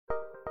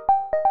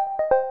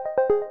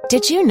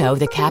Did you know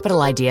the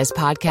Capital Ideas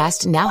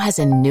podcast now has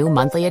a new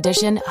monthly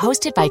edition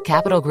hosted by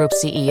Capital Group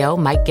CEO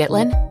Mike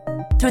Gitlin?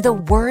 Through the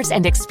words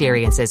and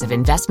experiences of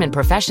investment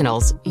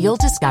professionals, you'll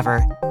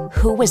discover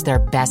who was their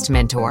best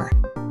mentor,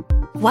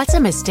 what's a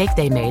mistake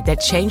they made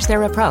that changed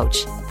their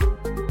approach,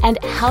 and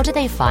how do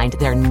they find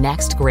their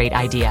next great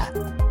idea.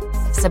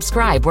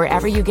 Subscribe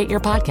wherever you get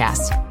your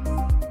podcasts.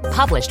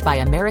 Published by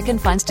American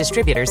Funds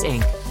Distributors,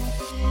 Inc.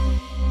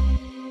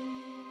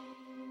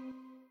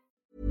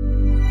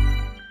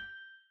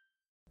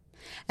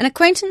 An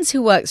acquaintance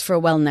who works for a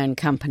well-known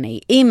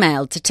company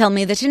emailed to tell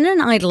me that in an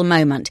idle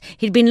moment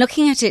he'd been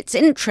looking at its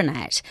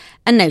intranet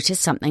and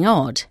noticed something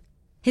odd.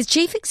 His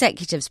chief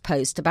executive's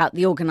post about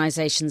the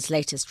organisation's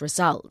latest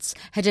results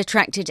had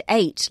attracted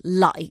 8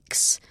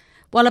 likes,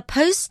 while a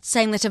post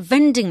saying that a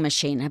vending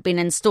machine had been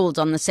installed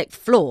on the 6th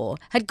floor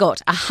had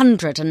got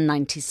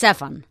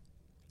 197.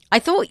 "I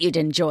thought you'd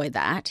enjoy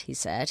that," he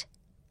said.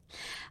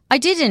 I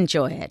did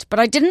enjoy it, but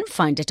I didn't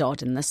find it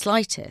odd in the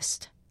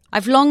slightest.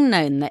 I've long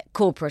known that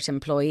corporate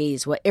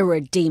employees were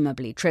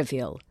irredeemably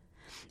trivial.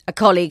 A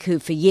colleague who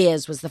for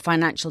years was the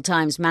Financial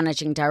Times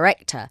managing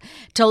director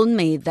told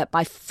me that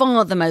by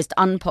far the most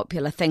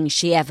unpopular thing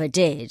she ever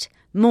did,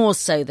 more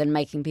so than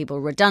making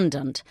people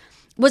redundant,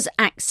 was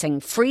axing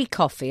free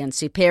coffee and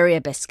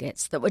superior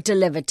biscuits that were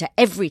delivered to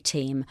every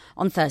team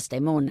on Thursday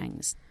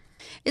mornings.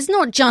 It's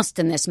not just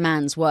in this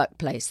man's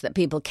workplace that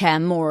people care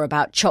more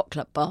about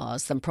chocolate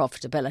bars than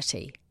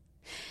profitability.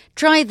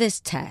 Try this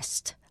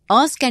test.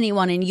 Ask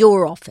anyone in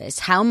your office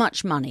how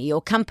much money your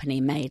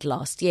company made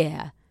last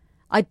year.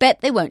 I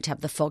bet they won't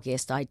have the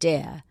foggiest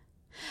idea.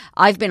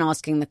 I've been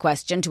asking the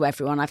question to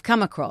everyone I've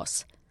come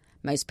across.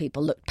 Most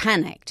people looked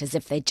panicked, as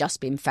if they'd just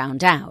been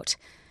found out.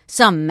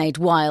 Some made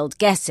wild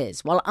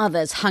guesses, while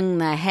others hung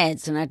their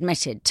heads and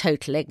admitted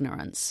total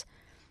ignorance.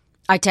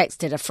 I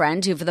texted a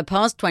friend who for the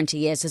past 20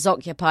 years has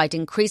occupied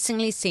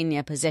increasingly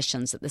senior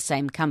positions at the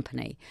same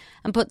company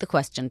and put the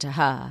question to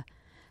her.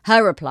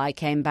 Her reply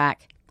came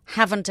back,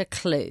 "Haven't a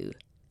clue."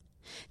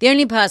 The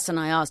only person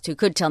I asked who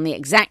could tell me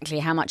exactly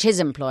how much his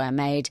employer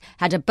made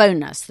had a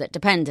bonus that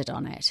depended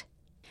on it.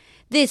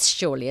 This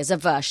surely is a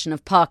version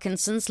of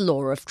Parkinson's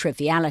law of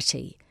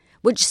triviality,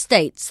 which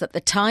states that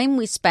the time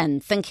we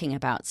spend thinking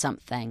about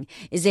something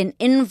is in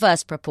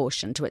inverse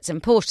proportion to its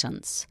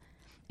importance.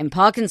 In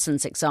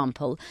Parkinson's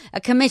example, a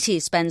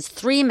committee spends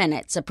 3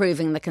 minutes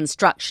approving the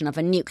construction of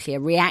a nuclear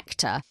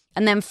reactor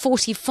and then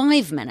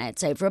 45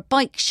 minutes over a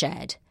bike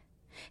shed.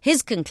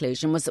 His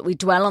conclusion was that we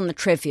dwell on the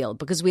trivial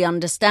because we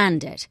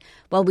understand it,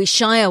 while we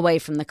shy away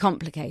from the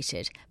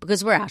complicated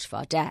because we're out of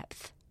our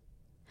depth.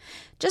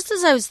 Just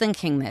as I was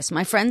thinking this,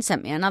 my friend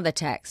sent me another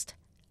text.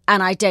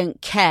 "And I don't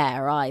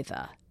care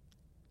either."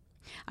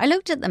 I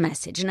looked at the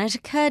message and it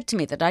occurred to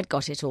me that I'd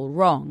got it all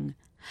wrong.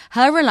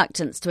 Her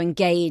reluctance to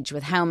engage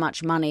with how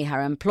much money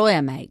her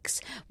employer makes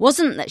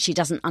wasn't that she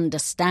doesn't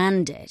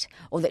understand it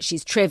or that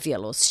she's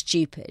trivial or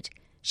stupid.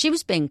 She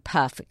was being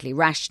perfectly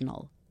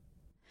rational.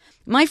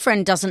 My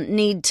friend doesn't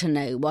need to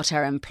know what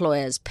her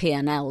employer's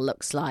P&L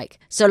looks like,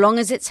 so long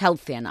as it's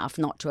healthy enough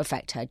not to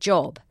affect her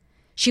job.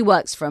 She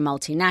works for a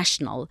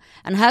multinational,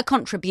 and her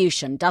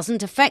contribution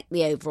doesn't affect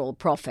the overall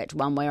profit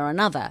one way or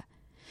another.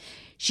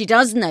 She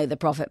does know the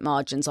profit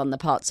margins on the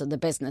parts of the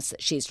business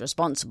that she's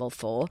responsible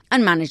for,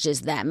 and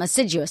manages them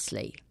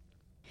assiduously.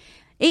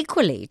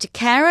 Equally, to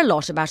care a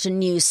lot about a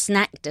new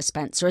snack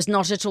dispenser is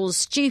not at all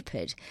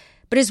stupid,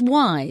 but is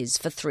wise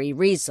for 3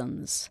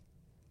 reasons.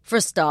 For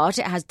a start,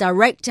 it has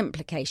direct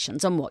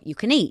implications on what you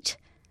can eat.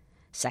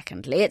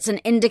 Secondly, it's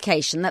an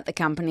indication that the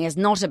company is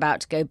not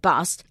about to go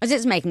bust as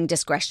it's making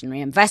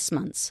discretionary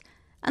investments.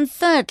 And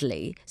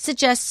thirdly,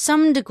 suggests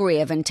some degree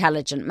of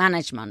intelligent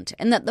management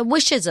in that the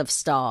wishes of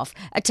staff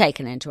are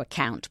taken into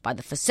account by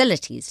the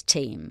facilities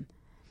team.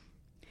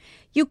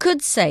 You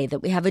could say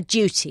that we have a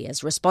duty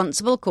as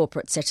responsible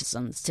corporate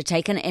citizens to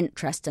take an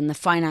interest in the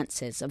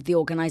finances of the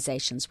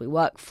organisations we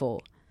work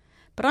for,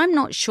 but I'm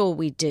not sure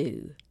we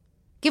do.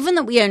 Given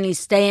that we only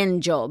stay in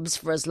jobs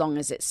for as long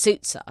as it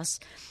suits us,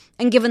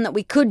 and given that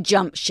we could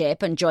jump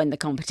ship and join the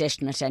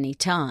competition at any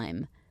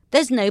time,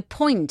 there's no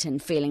point in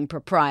feeling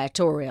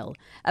proprietorial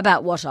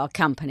about what our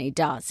company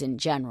does in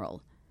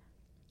general.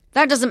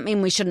 That doesn't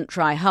mean we shouldn't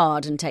try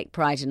hard and take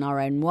pride in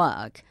our own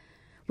work.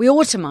 We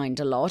ought to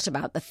mind a lot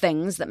about the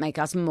things that make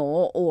us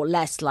more or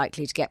less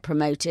likely to get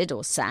promoted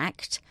or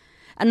sacked,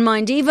 and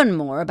mind even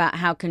more about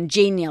how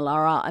congenial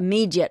are our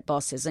immediate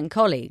bosses and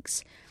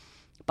colleagues.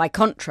 By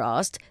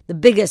contrast, the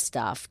bigger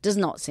stuff does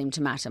not seem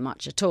to matter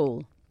much at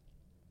all.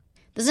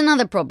 There's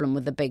another problem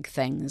with the big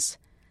things.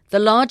 The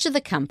larger the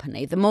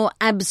company, the more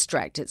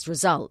abstract its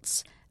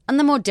results, and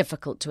the more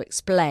difficult to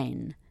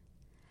explain.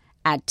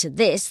 Add to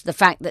this the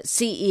fact that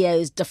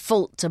CEOs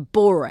default to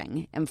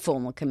boring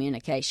informal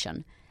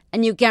communication,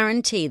 and you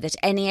guarantee that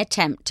any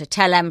attempt to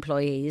tell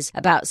employees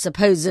about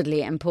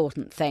supposedly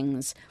important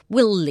things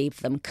will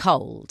leave them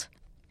cold.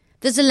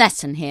 There's a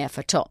lesson here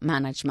for top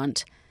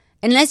management.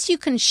 Unless you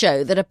can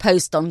show that a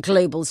post on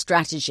global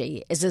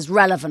strategy is as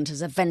relevant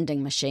as a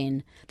vending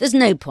machine, there's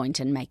no point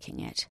in making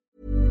it.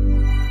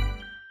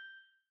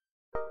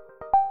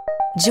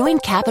 Join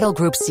Capital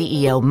Group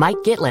CEO Mike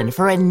Gitlin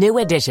for a new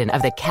edition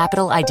of the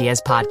Capital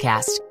Ideas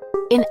Podcast.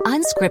 In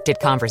unscripted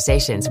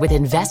conversations with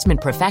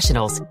investment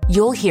professionals,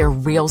 you'll hear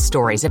real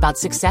stories about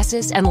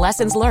successes and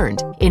lessons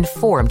learned,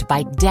 informed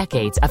by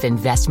decades of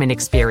investment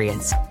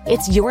experience.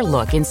 It's your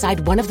look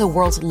inside one of the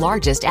world's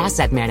largest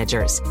asset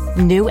managers.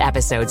 New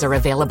episodes are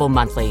available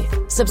monthly.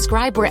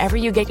 Subscribe wherever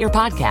you get your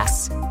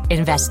podcasts.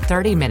 Invest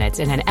 30 minutes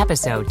in an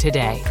episode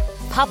today.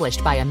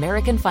 Published by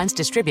American Funds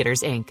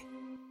Distributors, Inc.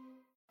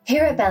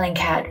 Here at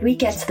Bellingcat, we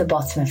get to the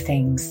bottom of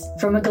things.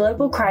 From a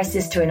global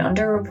crisis to an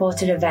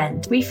underreported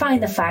event, we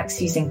find the facts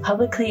using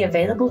publicly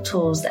available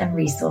tools and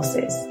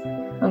resources,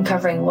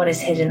 uncovering what is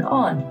hidden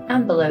on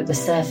and below the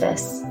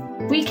surface.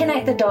 We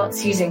connect the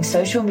dots using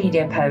social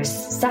media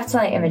posts,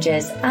 satellite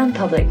images, and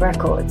public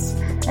records,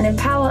 and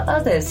empower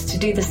others to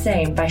do the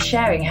same by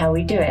sharing how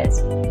we do it.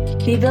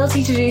 The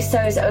ability to do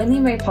so is only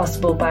made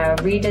possible by our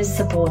readers,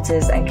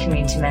 supporters, and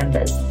community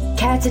members.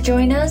 Care to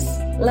join us?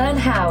 Learn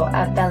how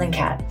at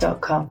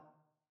bellingcat.com.